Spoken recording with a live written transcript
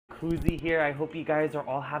Koozie here. I hope you guys are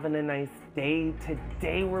all having a nice day.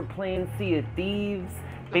 Today we're playing Sea of Thieves.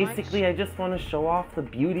 Basically, I just want to show off the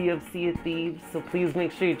beauty of Sea of Thieves. So please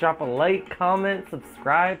make sure you drop a like, comment,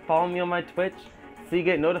 subscribe, follow me on my Twitch so you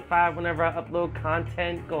get notified whenever I upload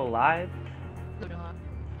content, go live.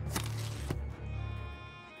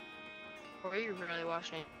 Or are you really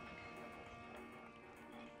watching?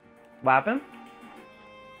 What happened?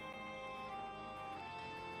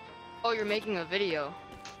 Oh, you're making a video.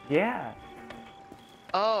 Yeah.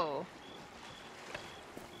 Oh.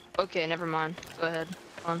 Okay, never mind. Go ahead.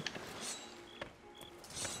 On.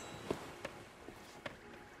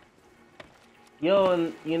 Yo,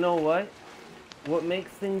 and you know what? What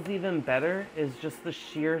makes things even better is just the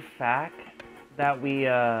sheer fact that we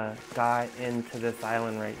got into this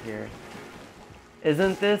island right here.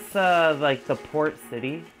 Isn't this like the port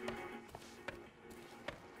city?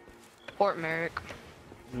 Port Merrick.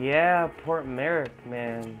 Yeah, Port Merrick,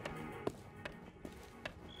 man.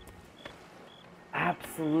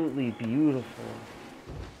 Absolutely beautiful.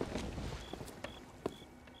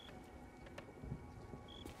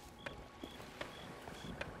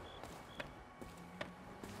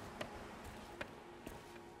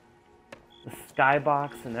 The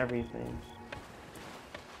skybox and everything.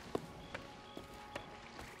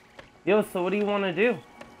 Yo, so what do you want to do?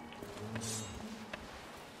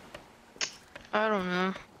 I don't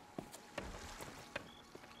know.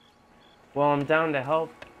 Well, I'm down to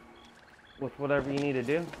help with whatever you need to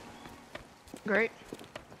do. Great.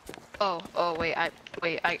 Oh, wait, I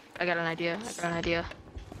got an idea.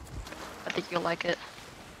 I think you'll like it.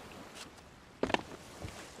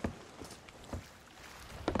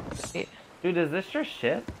 Wait. Dude, is this your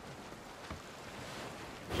ship?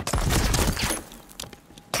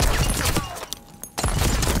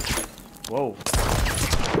 Whoa.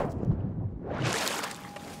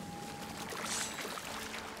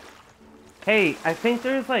 Hey, I think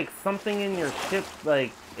there's like something in your ship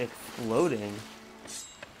like exploding.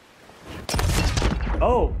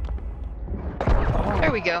 Oh.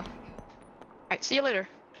 There we go. Alright, see you later.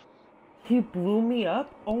 He blew me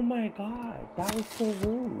up? Oh my god, that was so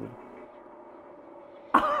rude.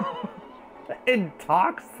 And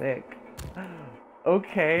toxic.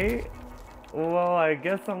 Okay. Well, I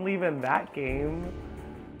guess I'm leaving that game.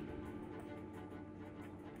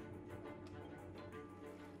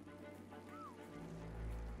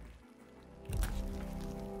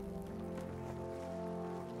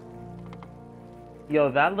 Yo,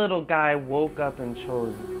 that little guy woke up and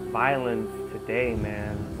chose violence today,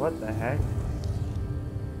 man. What the heck?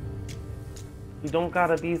 You don't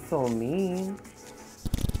gotta be so mean.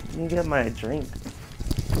 Let me get my drink.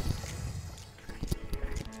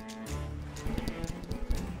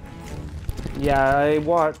 Yeah,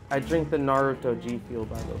 I drink the Naruto G Fuel,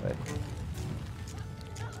 by the way.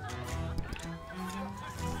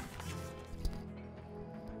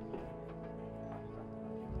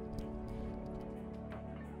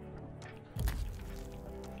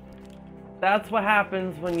 That's what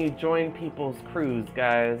happens when you join people's crews,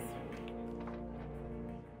 guys.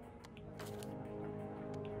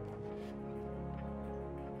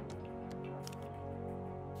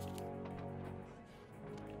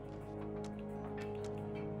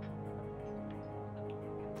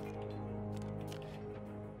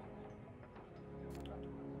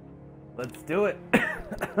 Let's do it.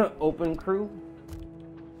 Open crew.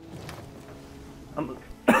 I'm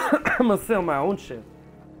gonna sail my own ship.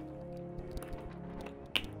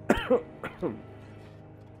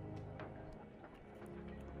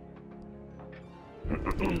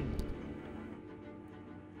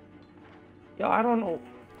 Yo, I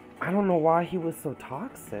don't know why he was so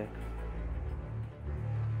toxic.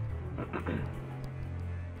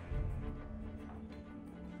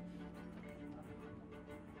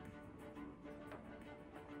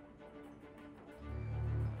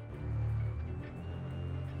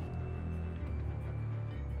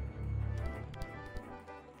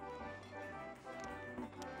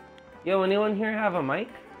 Yo, anyone here have a mic?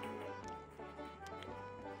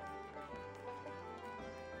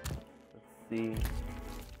 Let's see.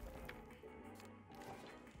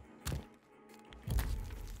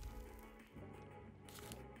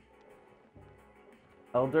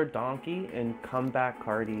 Elder Donkey and Comeback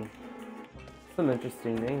Cardi. Some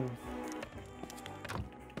interesting names.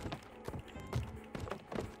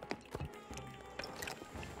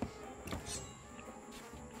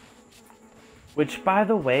 Which, by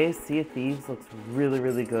the way, Sea of Thieves looks really,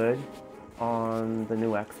 really good on the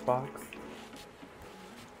new Xbox.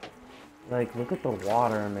 Like, look at the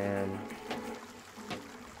water, man.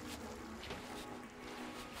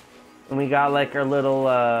 And we got like our little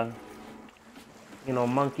You know,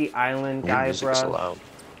 Monkey Island, Your music's Guybrush. loud.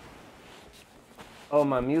 Oh,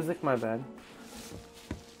 my music, my bad.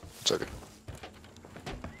 It's okay.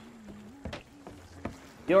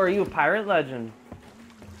 Yo, are you a pirate legend?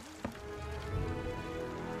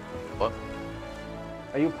 What?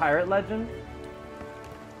 Are you a pirate legend?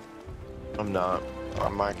 I'm not.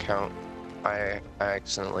 On my account, I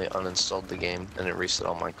accidentally uninstalled the game and it reset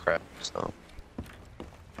all my crap, so.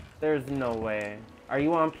 There's no way. Are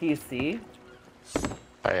you on PC?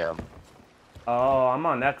 I am. Oh, I'm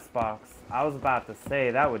on Xbox. I was about to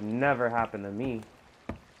say, that would never happen to me.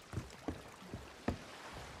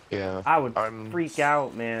 Yeah. I would freak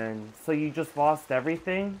out, man. So you just lost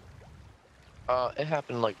everything? It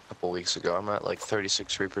happened like a couple weeks ago. I'm at like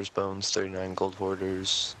 36 Reaper's Bones, 39 Gold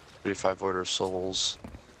Hoarders, 35 Order of Souls,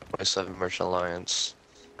 27 Merchant Alliance.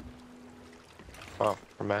 Oh,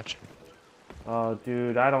 we're matching. Oh,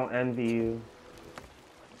 dude, I don't envy you.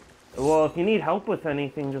 Well, if you need help with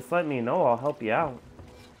anything, just let me know. I'll help you out.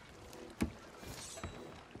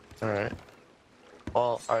 Alright.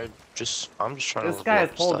 Well, I'm just trying to This level guy's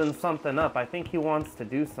up holding stuff. something up. I think he wants to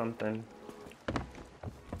do something.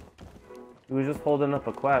 He was just holding up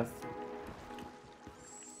a quest.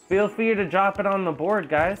 Feel free to drop it on the board,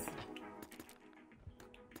 guys.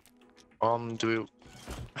 How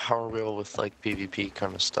are we all with like PvP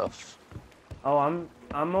kind of stuff? Oh, I'm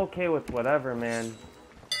okay with whatever, man.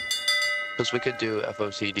 Because we could do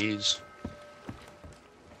FOTDs.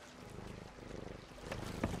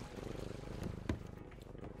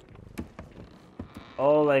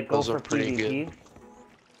 Oh, like go Those for are pretty PvP?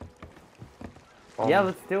 good. Yeah,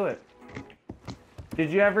 let's do it.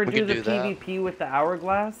 Did you ever do the do that. PvP with the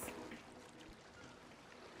hourglass?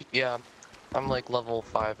 Yeah, I'm like level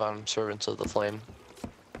 5 on Servants of the Flame.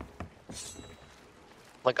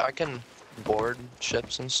 Like I can board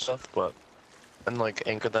ships and stuff, and like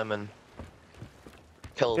anchor them and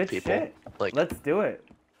kill Good people. shit. Like Let's do it.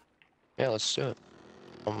 yeah, let's do it.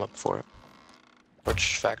 I'm up for it.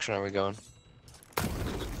 Which faction are we going?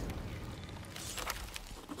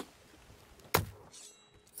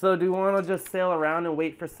 So do you want to just sail around and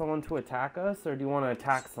wait for someone to attack us, or do you want to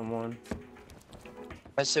attack someone?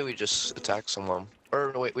 I say we just attack someone.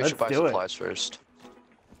 Or wait, we Let's should buy do it. supplies first.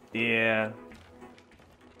 Yeah.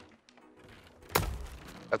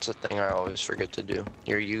 That's a thing I always forget to do.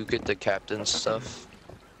 Here, you get the captain stuff.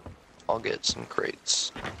 I'll get some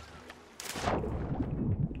crates.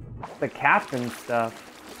 The captain stuff.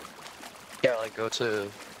 Yeah, like go to,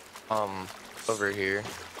 over here.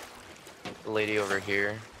 The lady over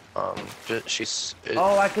here. She's.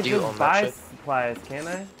 Oh, I could do you just own that buy ship? supplies, can't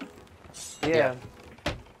I? Yeah.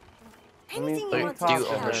 Anything let you me want talk Do to you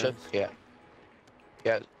to own the her. ship? Yeah.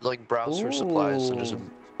 Yeah, like browse for supplies and just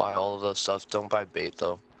Ooh. buy all of those stuff. Don't buy bait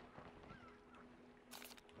though.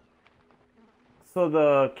 So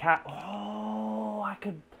the cat. Oh, I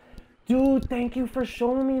could. Dude, thank you for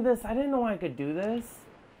showing me this. I didn't know I could do this.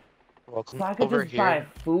 Welcome So I could over just here. buy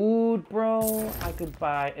food, bro. I could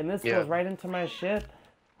buy, and this Yeah. goes right into my ship.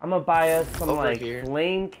 I'm gonna buy us some Over like here.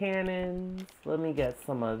 flame cannons. Let me get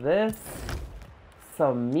some of this.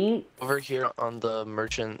 Some meat. Over here on the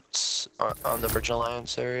merchants, on the Merchant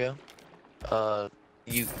Alliance area,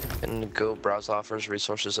 you can go browse offers,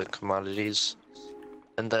 resources, and commodities,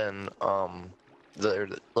 and then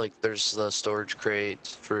there's the storage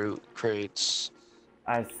crates, fruit crates.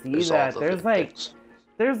 I see There's all that. the There's good like, things.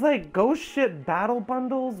 there's like ghost ship battle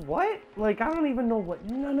bundles. What? Like I don't even know what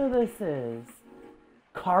none of this is.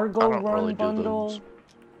 Cargo I don't run really do bundle. those.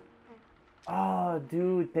 Oh,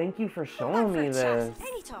 dude, thank you for Come showing back for me a chat this.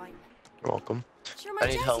 anytime. You're welcome. Sure, my I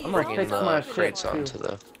need help Jessie I'm gonna is bringing fix my the ship, crates too. onto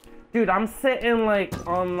the. Dude, I'm sitting like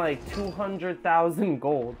on like 200,000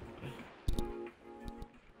 gold.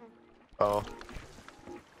 Oh.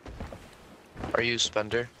 Are you a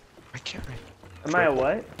spender? I can't. Am I a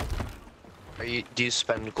what? Do you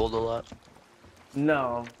spend gold a lot?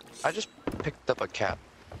 No. I just picked up a cap.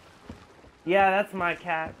 Yeah, that's my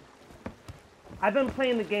cat. I've been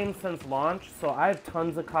playing the game since launch, so I have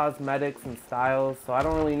tons of cosmetics and styles, so I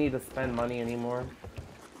don't really need to spend money anymore.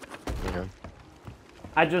 Yeah.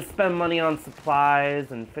 I just spend money on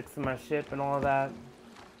supplies and fixing my ship and all of that.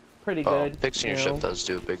 Pretty good. Fixing your you ship know? does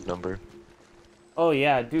do a big number. Oh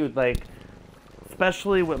yeah, dude, like,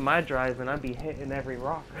 especially with my driving, I'd be hitting every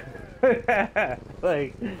rock.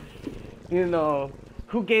 Like, you know,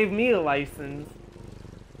 who gave me a license?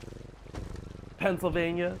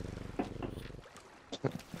 Pennsylvania.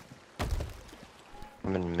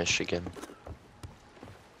 I'm in Michigan.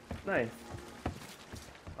 Nice.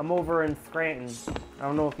 I'm over in Scranton. I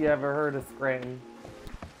don't know if you ever heard of Scranton.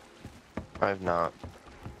 I have not.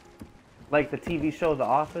 Like the TV show The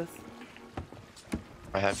Office.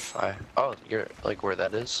 Oh, you're like where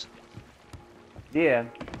that is? Yeah.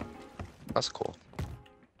 That's cool.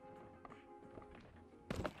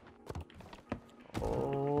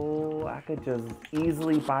 Oh, I could just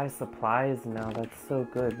easily buy supplies now. That's so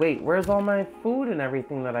good. Wait, where's all my food and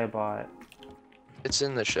everything that I bought? It's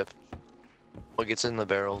in the ship. Like, it's in the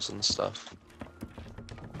barrels and stuff.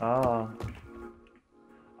 Oh.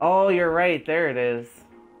 Oh, you're right. There it is.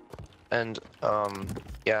 And,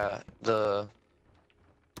 yeah, the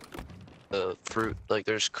fruit, like,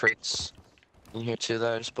 there's crates in here too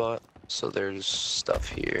that I just bought. So there's stuff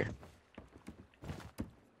here.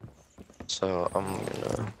 So I'm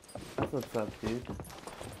gonna... That's what's up, dude.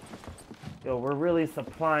 Yo, we're really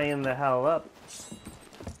supplying the hell up.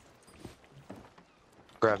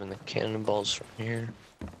 Grabbing the cannonballs from here.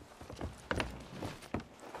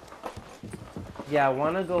 Yeah, I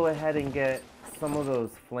want to go ahead and get some of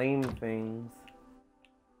those flame things.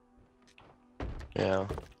 Yeah.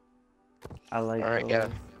 I like Alright, those. yeah.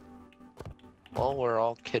 Well, we're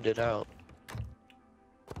all kitted out.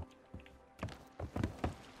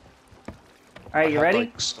 Alright, you I had, ready?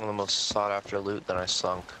 like, some of the most sought after loot that I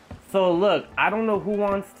sunk. So look, I don't know who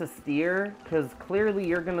wants to steer, because clearly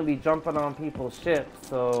you're going to be jumping on people's ships,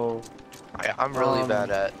 so... I'm really bad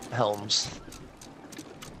at helms.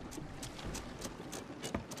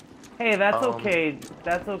 Hey, that's okay.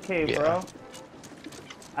 That's okay, yeah. bro.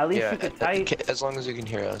 At least you could type. As long as you can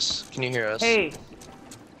hear us. Can you hear us? Hey.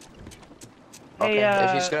 Okay, Hey,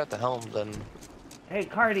 if he's good at the helm, then... Hey,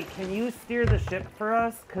 Cardi, can you steer the ship for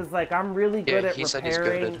us? Because, like, I'm really good at he said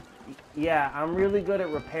repairing. he's good. Yeah, I'm really good at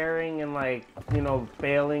repairing and, like, you know,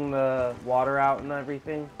 bailing the water out and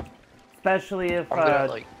everything. Especially if, I'm good at,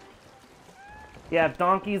 like... yeah, if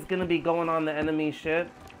Donkey's gonna be going on the enemy ship,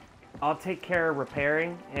 I'll take care of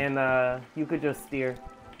repairing, and, you could just steer.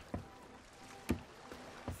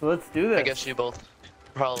 So let's do this. I guess you both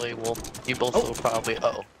probably will... You both will probably...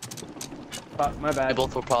 Uh-oh. My bad. You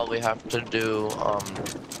both will probably have to do,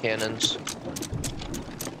 cannons.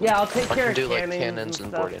 Yeah, I'll take care of do, cannons, like, cannons and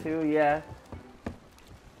and stuff boarding. too, yeah.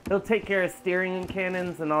 He'll take care of steering and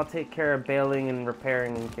cannons, and I'll take care of bailing and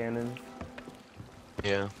repairing and cannons.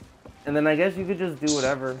 Yeah. And then I guess you could just do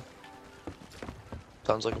whatever.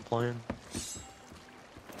 Sounds like a plan.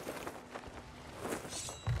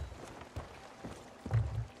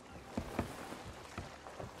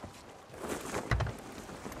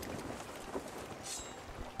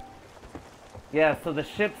 Yeah, so the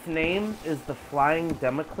ship's name is the Flying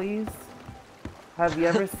Damocles. Have you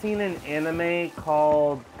ever seen an anime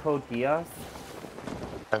called Code Geass?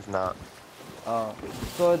 I've not.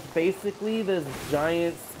 So it's basically this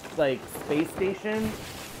giant, like, space station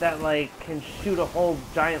that, like, can shoot a whole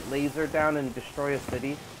giant laser down and destroy a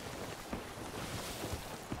city.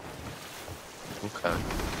 Okay.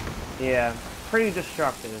 Yeah, pretty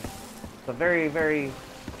destructive. It's a very, very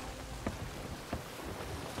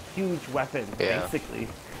huge weapon, Yeah. basically.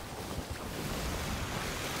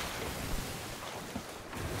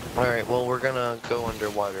 Alright, well, we're gonna go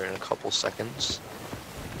underwater in a couple seconds.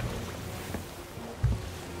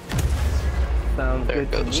 Sounds There good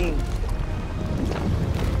it to goes. me.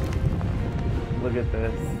 Look at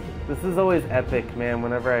this. This is always epic, man,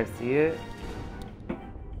 whenever I see it.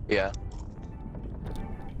 Yeah.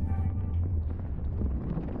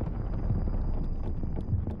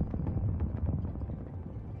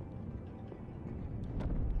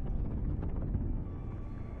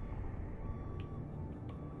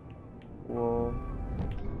 Whoa.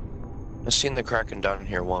 I've seen the Kraken down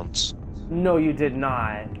here once. No, you did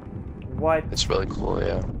not. What? It's really cool,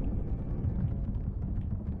 yeah.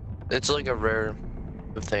 It's like a rare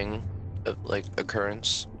thing, like,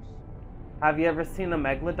 occurrence. Have you ever seen a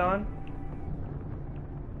megalodon?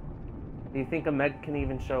 Do you think a meg can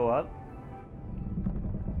even show up?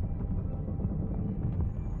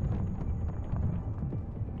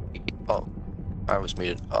 Oh, I was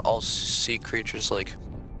muted. All sea creatures, like,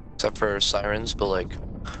 except for sirens, but like,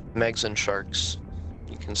 megs and sharks,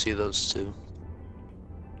 you can see those too.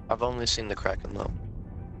 I've only seen the Kraken though.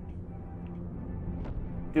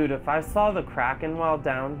 Dude, if I saw the Kraken while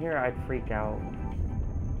down here, I'd freak out.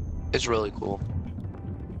 It's really cool.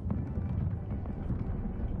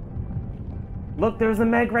 Look, there's a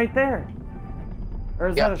meg right there. Or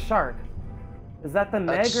is Yeah. that a shark? Is that the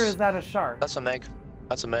meg or is that a shark? That's a meg.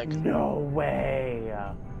 That's a meg. No way.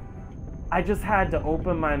 I just had to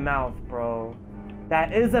open my mouth, bro.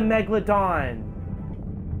 That is a megalodon.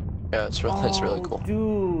 Yeah, it's really cool.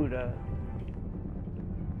 Dude.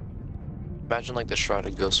 Imagine like the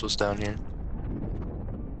Shrouded Ghost was down here.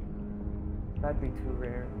 That'd be too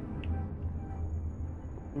rare.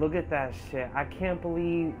 Look at that shit. I can't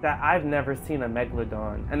believe that I've never seen a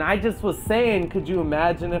Megalodon. And I just was saying, could you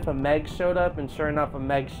imagine if a Meg showed up? And sure enough, a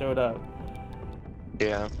Meg showed up.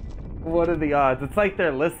 Yeah. What are the odds? It's like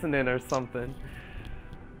they're listening or something.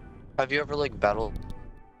 Have you ever like battled?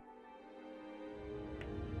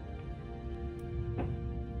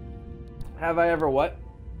 Have I ever what?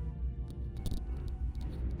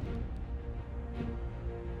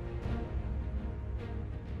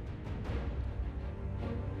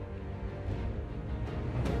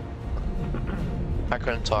 I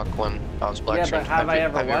couldn't talk when I was black Yeah, screen. but have I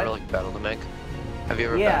ever have you ever what? like battled a Meg? Have you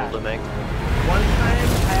ever Yeah. battled a Meg? One time,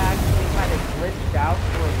 I actually had it glitched out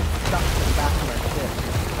where it was stuck to the back of my ship.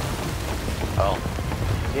 Oh.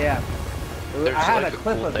 Yeah. There's I had like a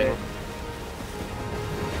clip cool of thing. it.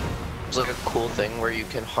 There's like a cool thing where you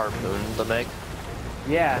can harpoon the Meg.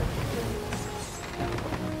 Yeah.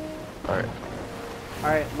 Alright.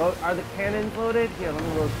 Alright, are the cannons loaded? Here, let me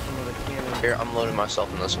load some of the cannons. Here, I'm loading myself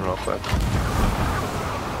in this one real quick.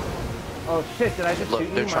 Oh shit, did I just Look, shoot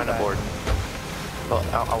you? they're My trying to bad. board. Well,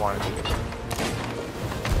 I wanted to.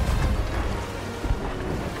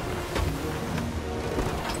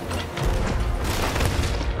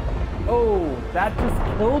 Oh, that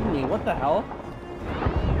just killed me. What the hell?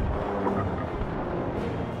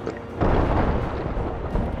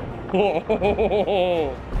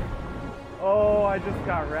 Oh, I just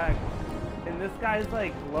got wrecked. And this guy's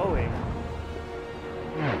like glowing.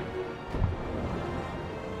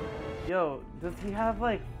 Yo, does he have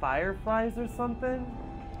like fireflies or something?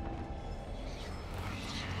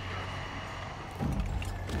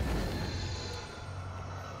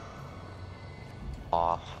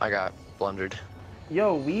 Aw, I got blundered.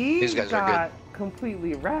 Yo, we These guys are got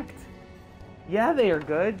completely wrecked. Yeah, they are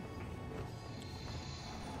good.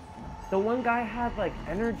 The one guy had like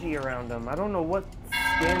energy around him. I don't know what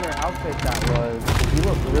skin or outfit that was. He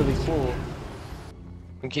looked really cool.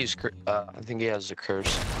 I think he has a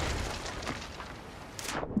curse.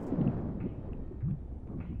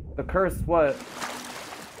 The curse what?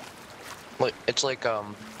 Like it's like a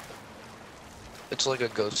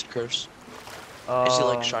ghost curse. Is he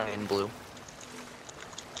like shining blue?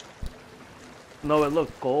 No, it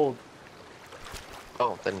looked gold.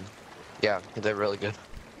 Oh, then yeah, they're really good.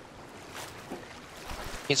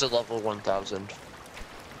 He's a level 1000.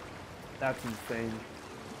 That's insane.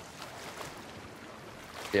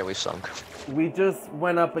 Yeah, we sunk. We just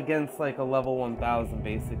went up against like a level 1000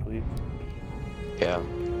 basically. Yeah.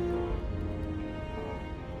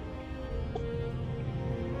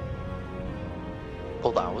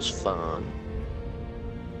 Well, that was fun.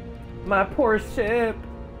 My poor ship.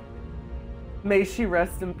 May she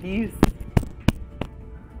rest in peace.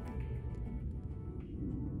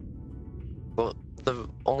 Well, the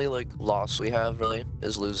only like loss we have really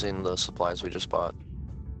is losing the supplies we just bought.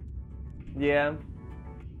 Yeah.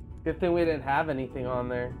 Good thing we didn't have anything on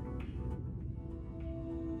there.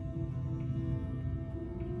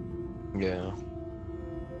 Yeah.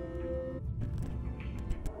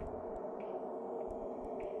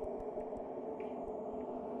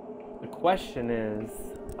 The question is,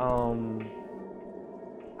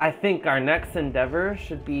 I think our next endeavor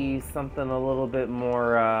should be something a little bit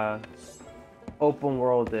more, open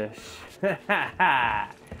world-ish.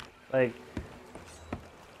 Like,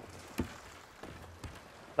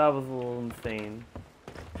 that was a little insane.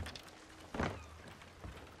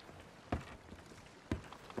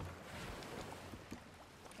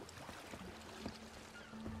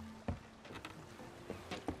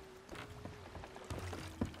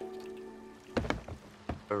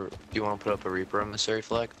 Or do you want to put up a Reaper emissary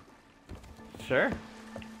flag? Sure.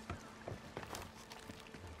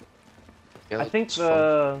 Yeah, I think that's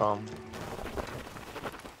the... fun.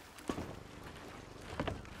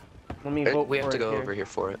 Let me vote We have for to it go here. over here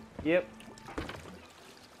for it. Yep.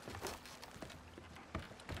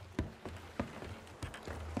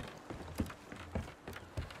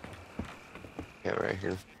 Yeah, right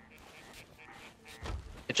here.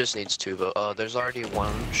 It just needs 2 votes. There's already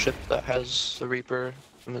 1 ship that has the Reaper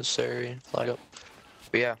emissary flag up.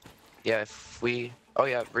 But yeah, if we... Oh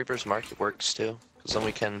yeah, Reaper's Market works too. Because then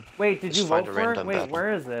we can Wait, did you just find vote a for it? random Wait, battle.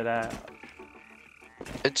 where is it at?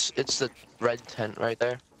 It's the red tent right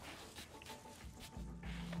there.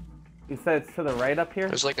 You said it's to the right up here?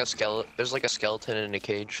 There's like a skeleton in a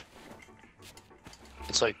cage.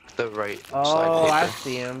 It's like the right side Oh, I paper.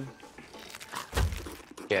 see him.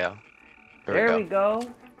 Yeah. There we go.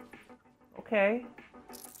 Okay.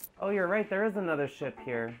 Oh, you're right. There is another ship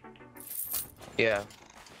here. Yeah.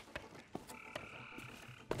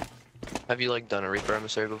 Have you like done a Reaper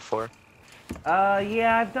emissary before?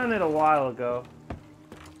 Yeah, I've done it a while ago.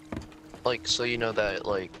 like, so you know that,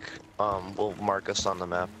 like, will mark us on the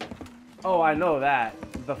map. Oh, I know that.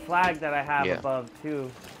 The flag that I have Yeah. above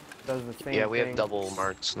too does the same Yeah, we thing. have double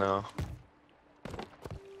marks now.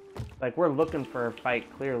 Like, we're looking for a fight,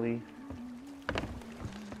 clearly.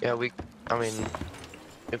 Yeah, I mean,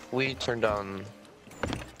 if we turn down...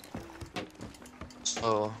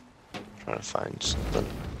 So, trying to find something.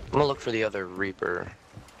 I'm gonna look for the other Reaper.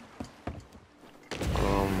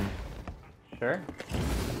 Sure.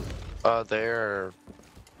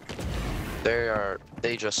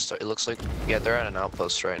 They just, it looks like, yeah, they're at an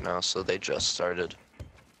outpost right now, so they just started.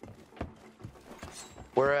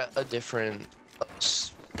 We're at a different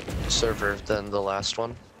server than the last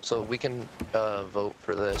one, so we can vote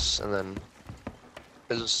for this, and then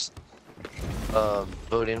because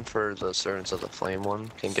voting for the Servants of the Flame one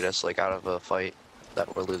can get us like out of a fight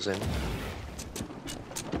that we're losing.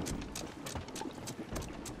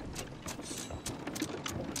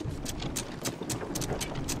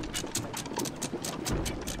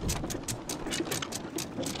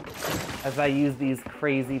 As I use these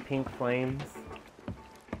crazy pink flames.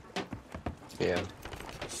 Yeah.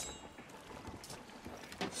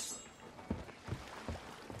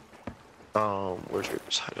 Where's your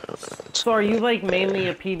hideout? So are you like mainly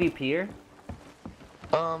a PvPer?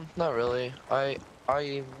 Not really. I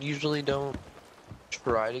usually don't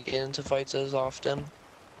try to get into fights as often.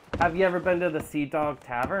 Have you ever been to the Sea Dog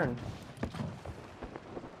Tavern?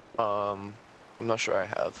 I'm not sure I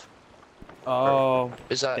have. Oh,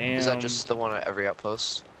 Is that damn. just the one at every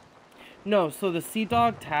outpost? No, so the Sea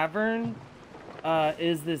Dog Tavern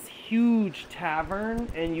is this huge tavern,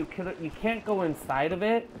 and you can't go inside of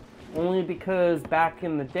it, only because back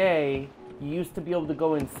in the day, you used to be able to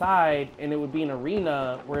go inside, and it would be an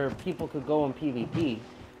arena where people could go in PvP.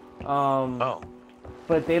 Oh.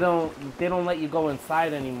 But they don't let you go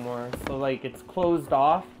inside anymore, so like it's closed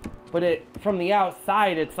off. But from the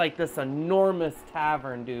outside, it's like this enormous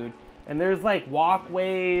tavern, dude. And there's like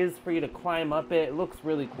walkways for you to climb up it. It looks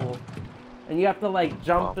really cool. And you have to like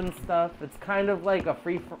jump and stuff. It's kind of like a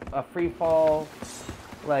free fall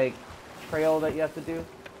like trail that you have to do.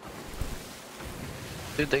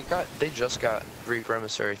 Dude, they just got Reaper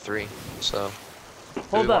Emissary 3, so do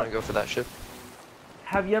Hold we up. want to go for that ship?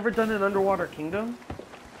 Have you ever done an underwater kingdom?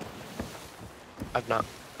 I've not.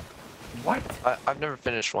 What? I've never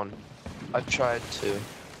finished one. I've tried to.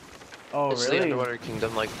 Oh, It's really? the Underwater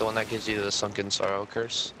Kingdom, like the one that gives you the Sunken Sorrow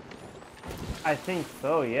curse. I think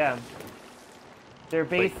so, yeah. They're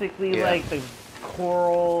Wait, basically yeah. like the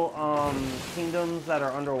coral kingdoms that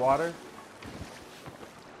are underwater.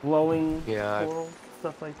 Glowing Yeah, coral,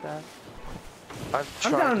 stuff like that. I've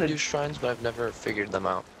I'm tried down to to- do shrines, but I've never figured them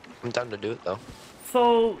out. I'm down to do it though.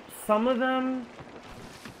 So some of them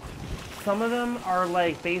are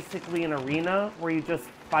like basically an arena where you just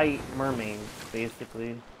fight mermaids,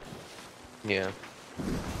 basically. Yeah.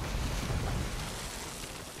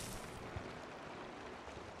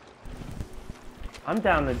 I'm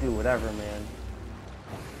down to do whatever, man.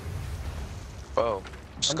 Oh,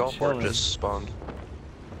 Skull Fort chilling. just spawned.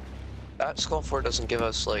 That Skull Fort doesn't give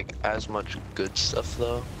us like as much good stuff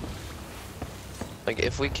though. Like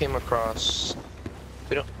if we came across,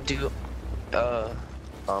 we don't do.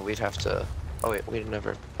 We'd have to. Oh wait, we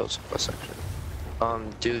never post a quest section.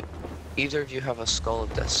 Do either of you have a Skull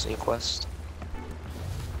of Destiny quest?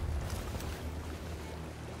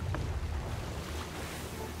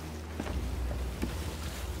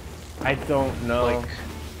 I don't know. Like,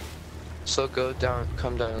 so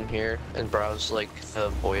come down here and browse like the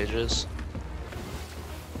voyages.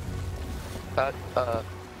 That oh,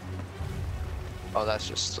 that's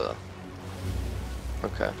just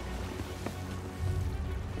okay.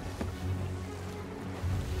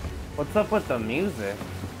 What's up with the music?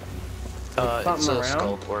 It's something a around?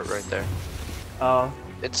 Skull Fort right there. Oh,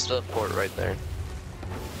 It's the port right there.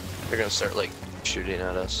 They're gonna start like shooting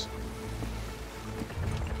at us.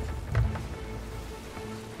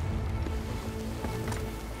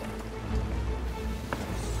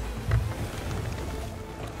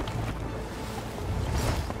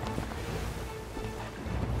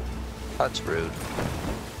 That's rude.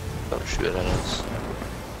 Don't shoot at us.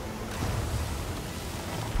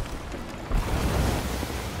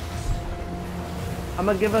 I'm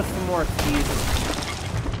gonna give us some more speed.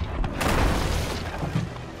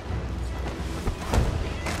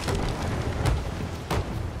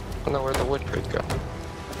 I don't know where the wood could go.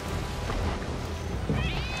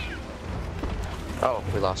 Oh,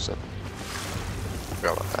 we lost it.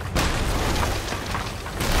 Forgot about that.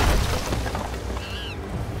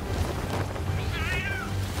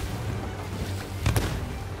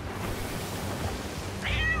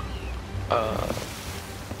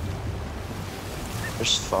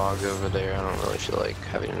 There's fog over there. I don't really feel like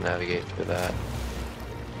having to navigate through that.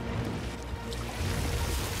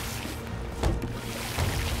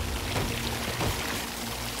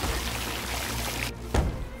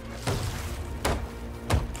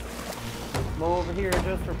 I'm over here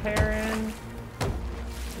just repairing.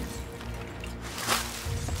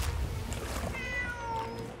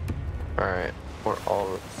 Alright, we're all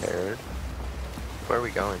repaired. Where are we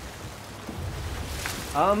going?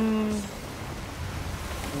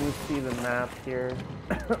 Let me see the map here.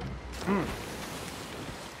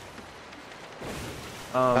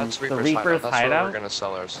 That's the Reaper's Reaper's hideout. That's where we're gonna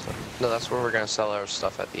sell our stuff. No, that's where we're gonna sell our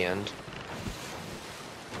stuff at the end.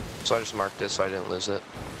 So I just marked it so I didn't lose it.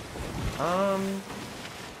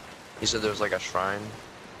 You said there was like a shrine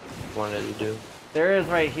you wanted to do? There is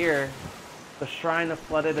right here. The Shrine of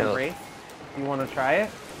Flooded Embrace. You want to try it?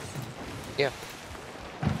 Yeah.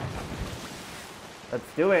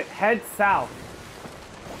 Let's do it. Head south.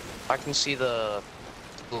 I can see the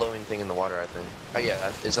glowing thing in the water, I think. Oh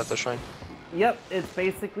yeah, is that the shrine? Yep, it's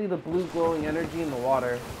basically the blue glowing energy in the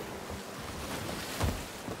water.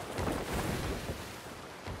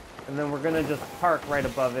 And then we're gonna just park right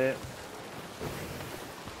above it.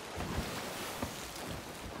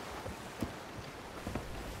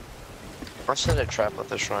 I set a trap at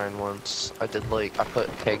the shrine once. I put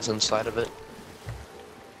kegs inside of it.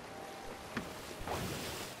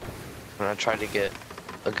 And I tried to get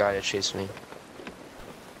a guy to chase me.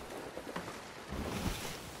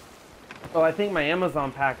 Oh, I think my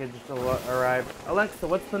Amazon package arrived. Alexa,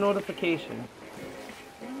 what's the notification?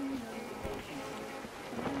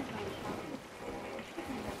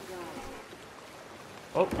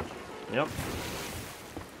 Oh, yep.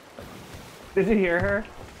 Did you hear her?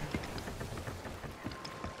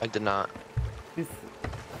 I did not.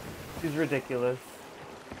 She's ridiculous.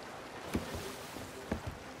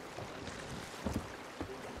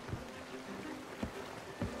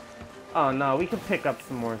 Oh no, we can pick up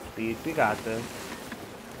some more speed. We got this.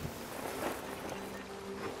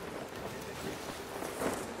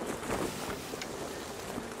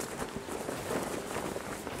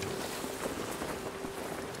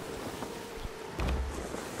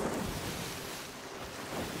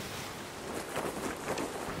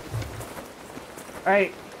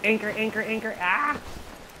 Alright, anchor, anchor, anchor. Ah!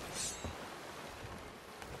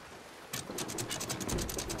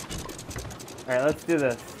 Alright, let's do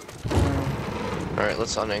this. Alright,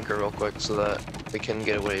 let's unanchor real quick so that we can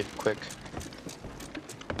get away quick.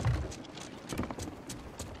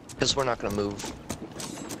 Because we're not gonna move.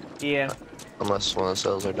 Yeah. Unless one of the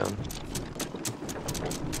cells are done.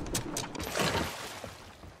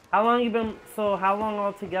 How long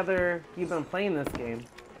altogether you been playing this game?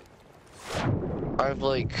 I have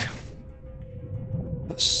like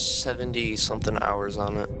 70 something hours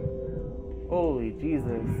on it. Holy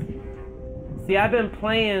Jesus. See, I've been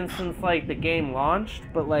playing since like the game launched,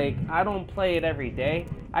 but like I don't play it every day.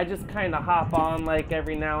 I just kind of hop on like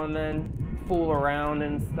every now and then, fool around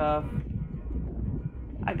and stuff.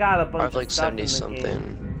 I got a bunch I have like of stuff 70 in the something.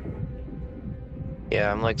 game.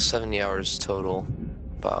 Yeah, I'm like 70 hours total.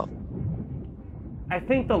 About. I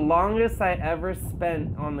think the longest I ever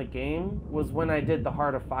spent on the game was when I did the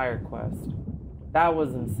Heart of Fire quest. That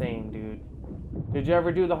was insane, dude. Did you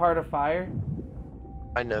ever do the Heart of Fire?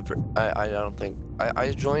 I don't think.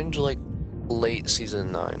 I joined like late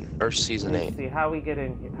season 9 or season 8. Let's see how we get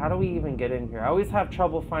in here. How do we even get in here? I always have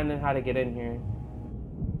trouble finding how to get in here.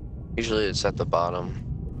 Usually it's at the bottom.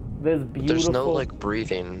 This beautiful. There's no like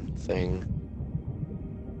breathing thing.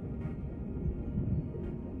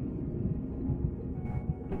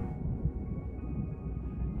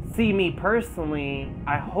 See, me personally,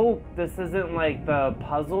 I hope this isn't like the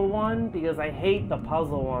puzzle one, because I hate the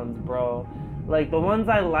puzzle ones, bro. Like, the ones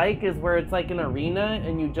I like is where it's like an arena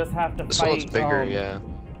and you just have to This fight. one's bigger, yeah.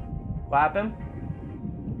 What happened?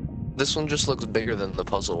 This one just looks bigger than the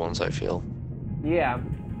puzzle ones, I feel. Yeah.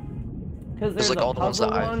 Because there's It's like a all the ones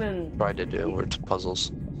puzzle that one I and... tried to do were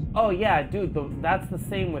puzzles. Oh yeah, dude, that's the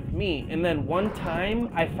same with me. And then one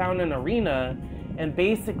time I found an arena and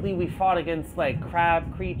basically we fought against like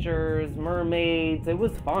crab creatures, mermaids. It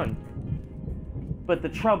was fun. But the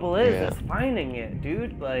trouble is finding it,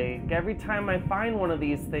 dude. Like, every time I find one of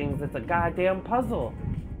these things, it's a goddamn puzzle.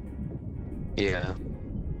 Yeah.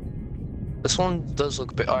 This one does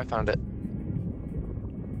look big. Oh, I found it.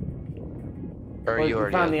 Or Oh, you you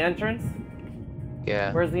already found have- the entrance?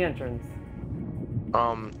 Yeah. Where's the entrance?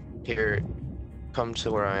 Here. Come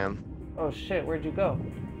to where I am. Oh shit, where'd you go?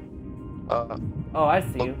 Oh, I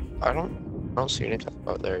see you. I don't see anything.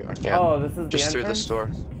 Oh, there you are. Yeah. Oh, this is Just the through entrance? this door.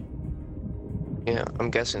 Yeah, I'm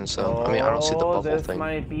guessing so. I mean, I don't see the Oh, bubble this thing.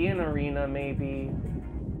 might be an arena, maybe.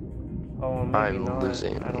 Oh, maybe I'm not.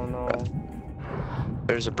 losing I don't know. breath.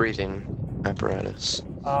 There's a breathing apparatus.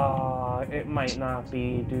 It might not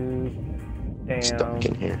be, dude. Stuck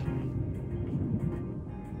in Damn. here.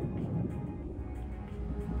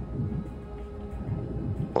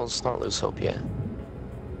 Well, let's not lose hope yet.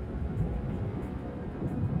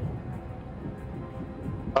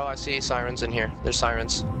 Oh, I see sirens in here. There's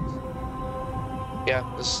sirens. Yeah,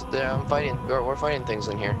 I'm fighting. We're fighting things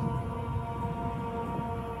in here.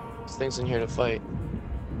 There's things in here to fight.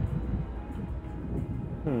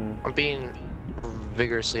 I'm being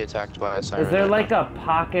vigorously attacked by a siren. Is there right like now. a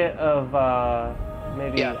pocket of,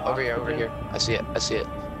 maybe Yeah, over oxygen? here. I see it. I see it.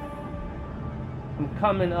 I'm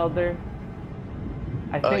coming, Elder.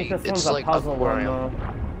 I think this it's one's a like up puzzle where one, I am.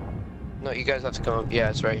 though. No, you guys have to come up. Yeah,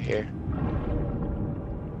 it's right here.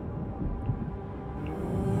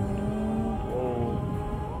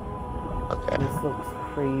 Whoa. Okay. This looks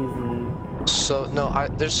crazy. So, no,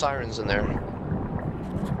 there's sirens in there.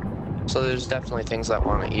 So there's definitely things that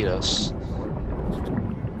want to eat us.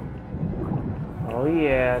 Oh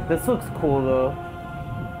yeah, this looks cool though.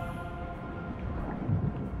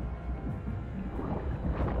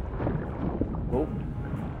 Oh.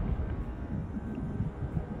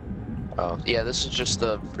 Oh, yeah, this is just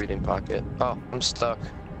the breathing pocket. Oh, I'm stuck.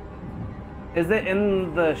 Is it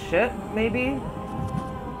in the ship, maybe?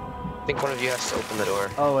 I think one of you has to open the door.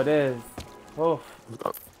 Oh, it is. Oh.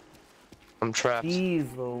 I'm trapped.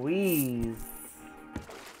 Jeez Louise.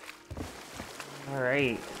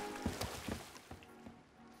 Alright.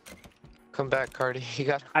 Come back, Cardi. You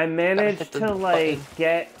got. I managed hit the to, like, button.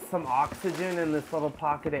 get some oxygen in this little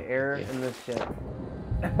pocket of air Yeah. in this ship.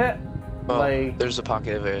 Oh, like, there's a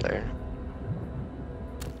pocket of air there.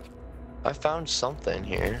 I found something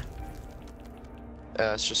here.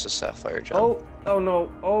 It's just a sapphire gem. oh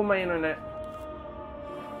no, oh my internet.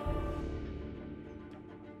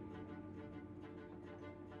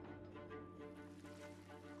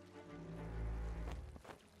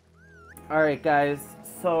 Alright guys,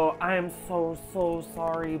 so I am so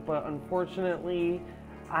sorry, but unfortunately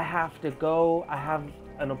I have to go. I have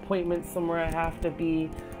an appointment somewhere I have to be.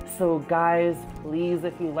 So guys, please,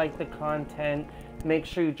 if you like the content, make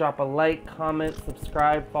sure you drop a like, comment,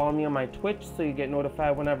 subscribe, follow me on my Twitch so you get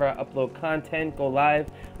notified whenever I upload content, go live.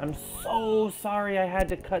 I'm so sorry I had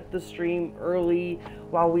to cut the stream early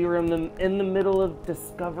while we were in the middle of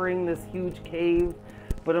discovering this huge cave.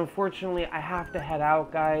 But unfortunately, I have to head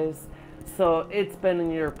out, guys. So it's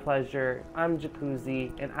been your pleasure. I'm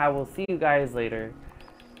Jacuzzi, and I will see you guys later.